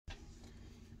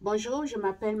Bonjour, je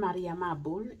m'appelle Mariama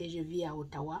Aboul et je vis à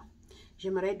Ottawa.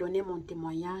 J'aimerais donner mon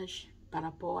témoignage par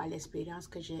rapport à l'expérience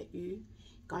que j'ai eue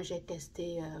quand j'ai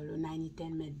testé le 9010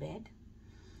 MedBed.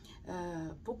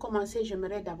 Pour commencer,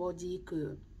 j'aimerais d'abord dire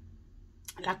que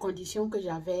la condition que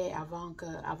j'avais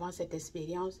avant cette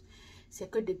expérience,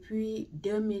 c'est que depuis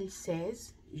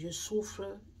 2016, je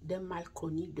souffre d'un mal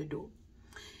chronique de dos.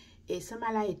 Et ce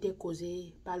mal a été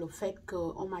causé par le fait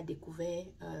qu'on m'a découvert,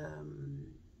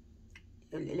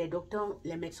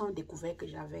 les médecins ont découvert que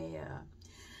j'avais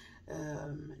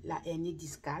la hernie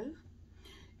discale.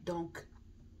 Donc,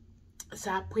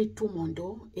 ça a pris tout mon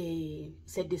dos et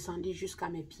c'est descendu jusqu'à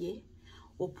mes pieds,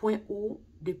 au point où,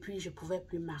 depuis, je ne pouvais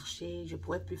plus marcher, je ne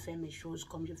pouvais plus faire mes choses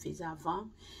comme je faisais avant.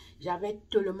 J'avais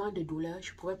tellement de douleurs,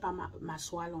 je ne pouvais pas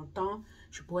m'asseoir longtemps,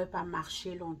 je ne pouvais pas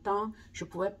marcher longtemps, je ne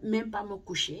pouvais même pas me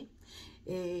coucher.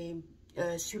 Et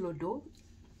sur le dos,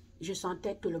 je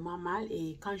sentais tellement mal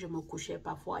et quand je me couchais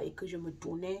parfois et que je me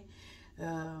tournais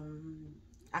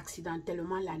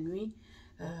accidentellement la nuit,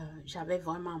 j'avais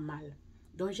vraiment mal.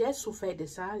 Donc j'ai souffert de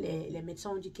ça. Les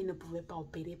médecins ont dit qu'ils ne pouvaient pas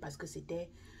opérer parce que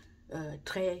c'était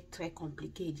très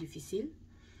compliqué et difficile.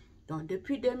 Donc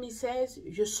depuis 2016,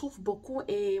 je souffre beaucoup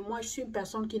et moi je suis une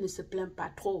personne qui ne se plaint pas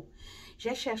trop.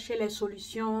 J'ai cherché les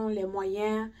solutions, les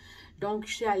moyens. Donc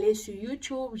je suis allée sur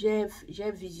YouTube,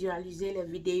 j'ai visualisé les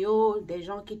vidéos des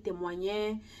gens qui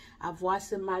témoignaient avoir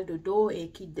ce mal de dos et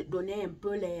qui donnaient un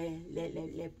peu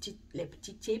les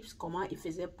petits tips, comment ils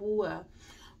faisaient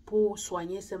pour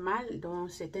soigner ce mal.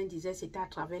 Donc certains disaient c'était à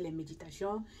travers les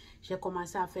méditations. J'ai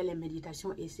commencé à faire les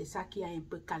méditations et c'est ça qui a un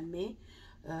peu calmé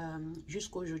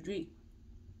jusqu'à aujourd'hui.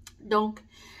 Donc,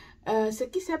 ce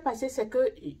qui s'est passé, c'est que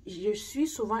je suis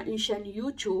souvent une chaîne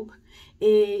YouTube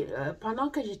et pendant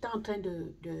que j'étais en train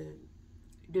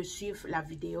de suivre la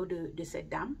vidéo de cette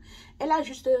dame, elle a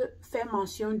juste fait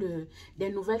mention des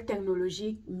nouvelles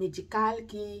technologies médicales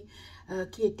qui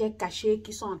étaient cachées,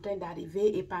 qui sont en train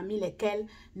d'arriver et parmi lesquelles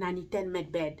 9010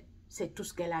 MedBed. C'est tout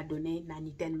ce qu'elle a donné,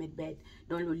 9010 MedBed,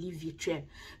 dans le livre virtuel.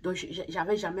 Donc,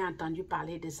 j'avais jamais entendu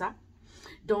parler de ça.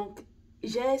 Donc,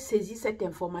 j'ai saisi cette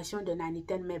information de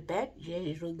 9010 MedBed,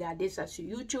 j'ai regardé ça sur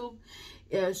YouTube,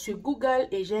 sur Google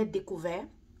et j'ai découvert.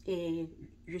 Et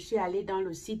je suis allée dans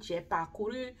le site, j'ai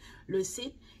parcouru le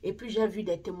site et puis j'ai vu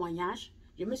des témoignages.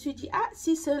 Je me suis dit, ah,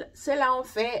 si ceux-là ont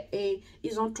fait et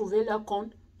ils ont trouvé leur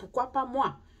compte, pourquoi pas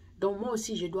moi? Donc, moi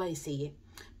aussi, je dois essayer.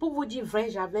 Pour vous dire vrai,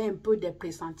 j'avais un peu des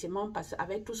pressentiments parce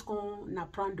qu'avec tout ce qu'on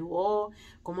apprend dehors,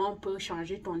 comment on peut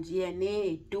changer ton DNA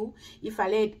et tout, il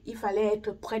fallait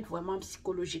être prête vraiment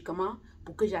psychologiquement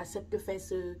pour que j'accepte de faire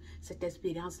cette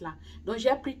expérience-là. Donc,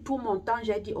 j'ai pris tout mon temps,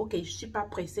 j'ai dit, ok, je ne suis pas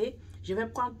pressée, je vais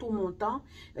prendre tout mon temps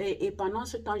et pendant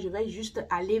ce temps, je vais juste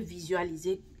aller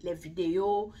visualiser les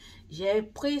vidéos. J'ai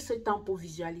pris ce temps pour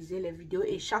visualiser les vidéos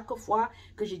et chaque fois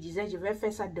que je disais, je vais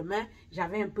faire ça demain,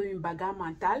 j'avais un peu une bagarre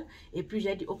mentale et puis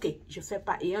j'ai dit, ok, je ne fais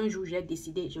pas. Et un jour, j'ai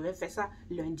décidé, je vais faire ça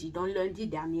lundi. Donc, lundi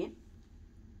dernier,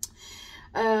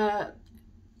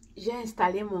 j'ai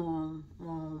installé mon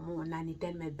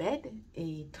 9010 MedBed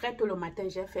et très tôt le matin,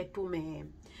 j'ai fait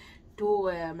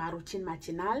ma routine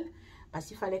matinale parce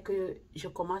qu'il fallait que je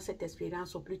commence cette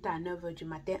expérience au plus tard à 9 h du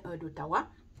matin, heure d'Ottawa.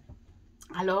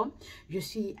 Alors, je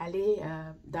suis allée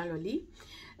dans le lit,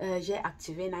 j'ai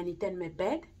activé 9010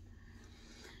 MedBed.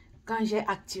 Quand j'ai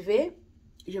activé,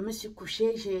 je me suis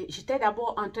couchée, j'étais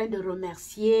d'abord en train de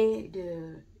remercier,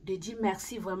 de dire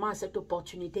merci vraiment à cette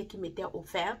opportunité qui m'était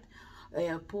offerte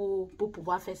pour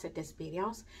pouvoir faire cette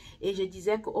expérience. Et je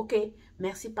disais que, ok,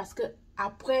 merci parce que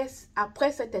après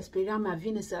cette expérience, ma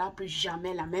vie ne sera plus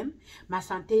jamais la même. Ma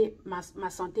santé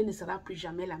ne sera plus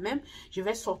jamais la même. Je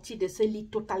vais sortir de ce lit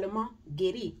totalement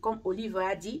guéri. Comme Oliver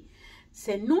a dit,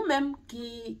 c'est nous-mêmes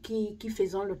qui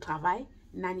faisons le travail.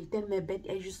 9010 MedBed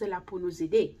est juste là pour nous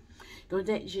aider. Donc,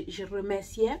 je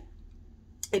remerciais.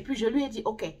 Et puis, je lui ai dit,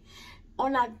 ok,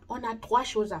 on a 3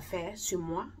 choses à faire sur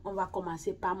moi. On va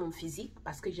commencer par mon physique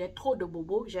parce que j'ai trop de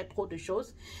bobos, j'ai trop de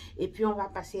choses. Et puis, on va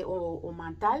passer au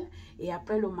mental. Et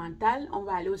après le mental, on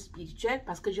va aller au spirituel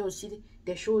parce que j'ai aussi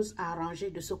des choses à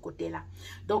arranger de ce côté-là.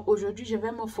 Donc, aujourd'hui, je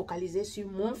vais me focaliser sur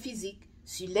mon physique,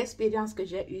 sur l'expérience que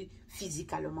j'ai eue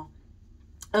physiquement.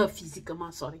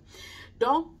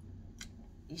 Donc,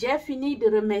 j'ai fini de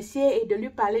remercier et de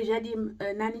lui parler. J'ai dit,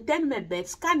 9010 MedBed,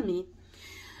 scan me.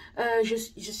 Je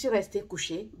suis restée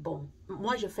couchée. Bon,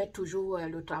 moi, je fais toujours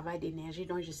le travail d'énergie,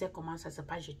 donc je sais comment ça se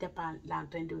passe. Je n'étais pas là en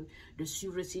train de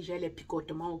suivre si j'ai les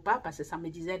picotements ou pas, parce que ça ne me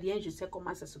disait rien. Je sais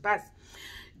comment ça se passe.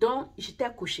 Donc,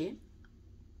 j'étais couchée.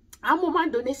 À un moment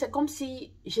donné, c'est comme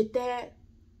si j'étais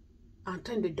en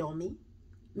train de dormir,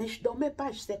 mais je ne dormais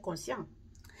pas, j'étais consciente.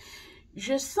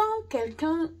 Je sens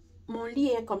quelqu'un mon lit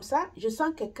est comme ça, je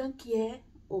sens quelqu'un qui est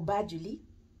au bas du lit.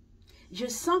 Je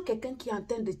sens quelqu'un qui est en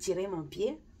train de tirer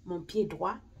mon pied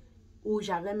droit, où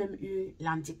j'avais même eu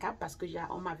l'handicap parce que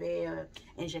on m'avait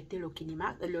injecté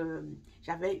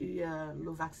j'avais eu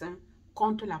le vaccin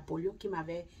contre la polio qui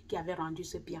avait rendu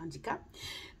ce pied handicap.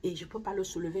 Et je ne peux pas le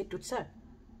soulever toute seule.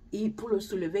 Et pour le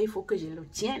soulever, il faut que je le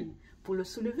tienne pour le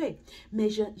soulever. Mais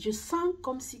je sens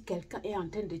comme si quelqu'un est en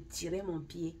train de tirer mon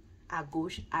pied à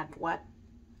gauche, à droite,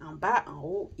 en bas, en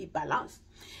haut, il balance.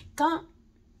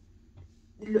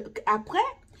 Après,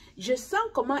 je sens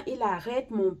comment il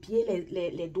arrête mon pied,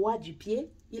 les doigts du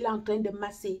pied. Il est en train de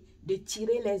masser, de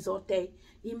tirer les orteils.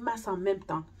 Il masse en même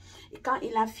temps. Et quand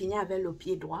il a fini avec le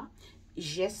pied droit,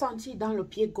 j'ai senti dans le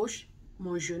pied gauche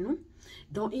mon genou.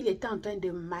 Donc, il était en train de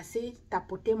masser,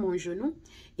 tapoter mon genou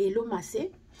et le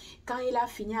masser. Quand il a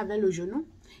fini avec le genou,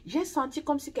 j'ai senti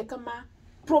comme si quelqu'un m'a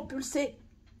propulsé.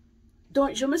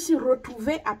 Donc, je me suis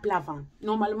retrouvée à plat ventre.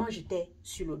 Normalement, j'étais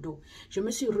sur le dos. Je me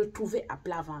suis retrouvée à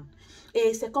plat ventre.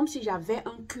 Et c'est comme si j'avais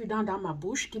un cul-dent dans ma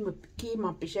bouche qui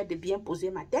m'empêchait de bien poser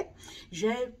ma tête.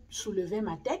 J'ai soulevé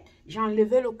ma tête. J'ai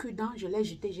enlevé le cul-dent. Je l'ai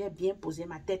jeté. J'ai bien posé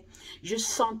ma tête. Je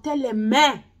sentais les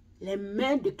mains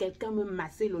de quelqu'un me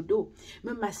masser le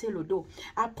dos.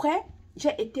 Après,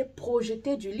 j'ai été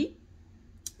projetée du lit.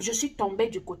 Je suis tombée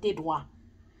du côté droit.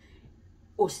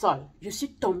 Au sol. Je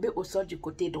suis tombée au sol du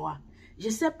côté droit. Je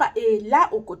ne sais pas. Et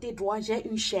là, au côté droit, j'ai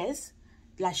une chaise.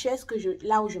 La chaise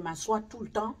là où je m'assois tout le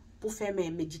temps pour faire mes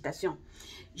méditations.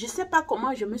 Je ne sais pas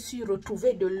comment je me suis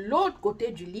retrouvée de l'autre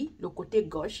côté du lit, le côté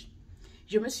gauche.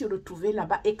 Je me suis retrouvée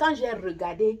là-bas. Et quand j'ai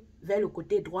regardé vers le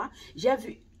côté droit, j'ai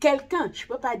vu quelqu'un. Je ne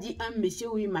peux pas dire un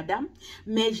monsieur ou une madame,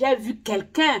 mais j'ai vu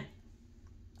quelqu'un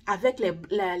avec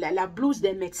la blouse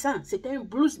des médecins. C'était une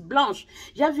blouse blanche.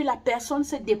 J'ai vu la personne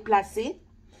se déplacer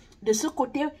de ce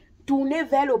côté, tourner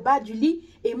vers le bas du lit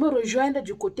et me rejoindre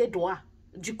du côté droit,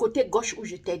 du côté gauche où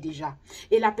j'étais déjà.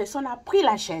 Et la personne a pris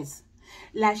la chaise.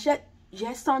 La chaise,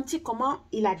 j'ai senti comment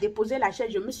il a déposé la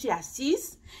chaise. Je me suis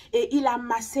assise et il a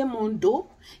massé mon dos.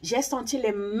 J'ai senti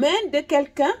les mains de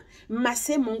quelqu'un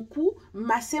masser mon cou,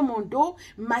 masser mon dos,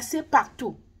 masser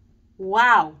partout.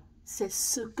 Waouh! C'est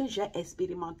ce que j'ai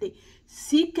expérimenté.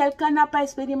 Si quelqu'un n'a pas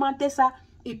expérimenté ça,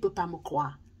 il ne peut pas me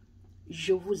croire.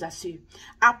 Je vous assure.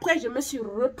 Après, je me suis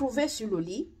retrouvée sur le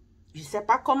lit. Je ne sais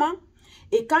pas comment.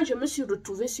 Et quand je me suis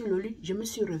retrouvée sur le lit, je me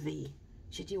suis réveillée.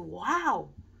 J'ai dit, waouh!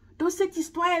 Donc, cette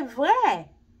histoire est vraie.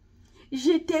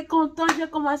 J'étais contente. J'ai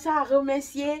commencé à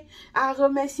remercier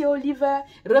Oliver,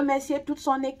 remercier toute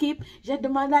son équipe. J'ai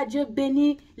demandé à Dieu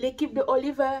bénir l'équipe de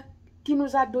Oliver qui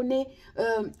nous a donné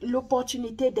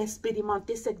l'opportunité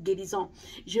d'expérimenter cette guérison.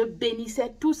 Je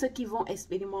bénissais tous ceux qui vont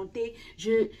expérimenter.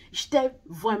 J'étais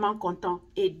vraiment content.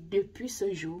 Et depuis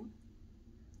ce jour,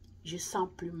 je sens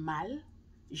plus mal.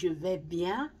 Je vais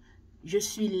bien. Je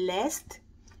suis leste.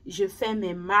 Je fais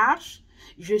mes marches.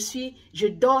 Je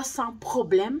dors sans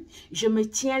problème. Je me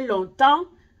tiens longtemps.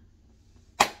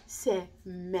 C'est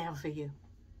merveilleux.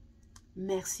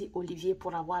 Merci Olivier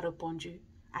pour avoir répondu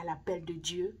à l'appel de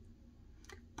Dieu.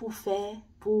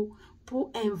 Pour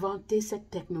inventer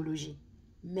cette technologie.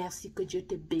 Merci, que Dieu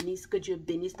te bénisse, que Dieu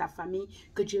bénisse ta famille,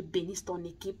 que Dieu bénisse ton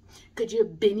équipe, que Dieu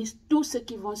bénisse tous ceux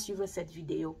qui vont suivre cette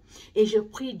vidéo. Et je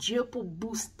prie Dieu pour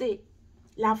booster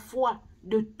la foi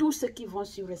de tous ceux qui vont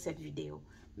suivre cette vidéo.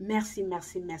 Merci,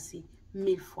 merci, merci,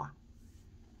 1000 fois.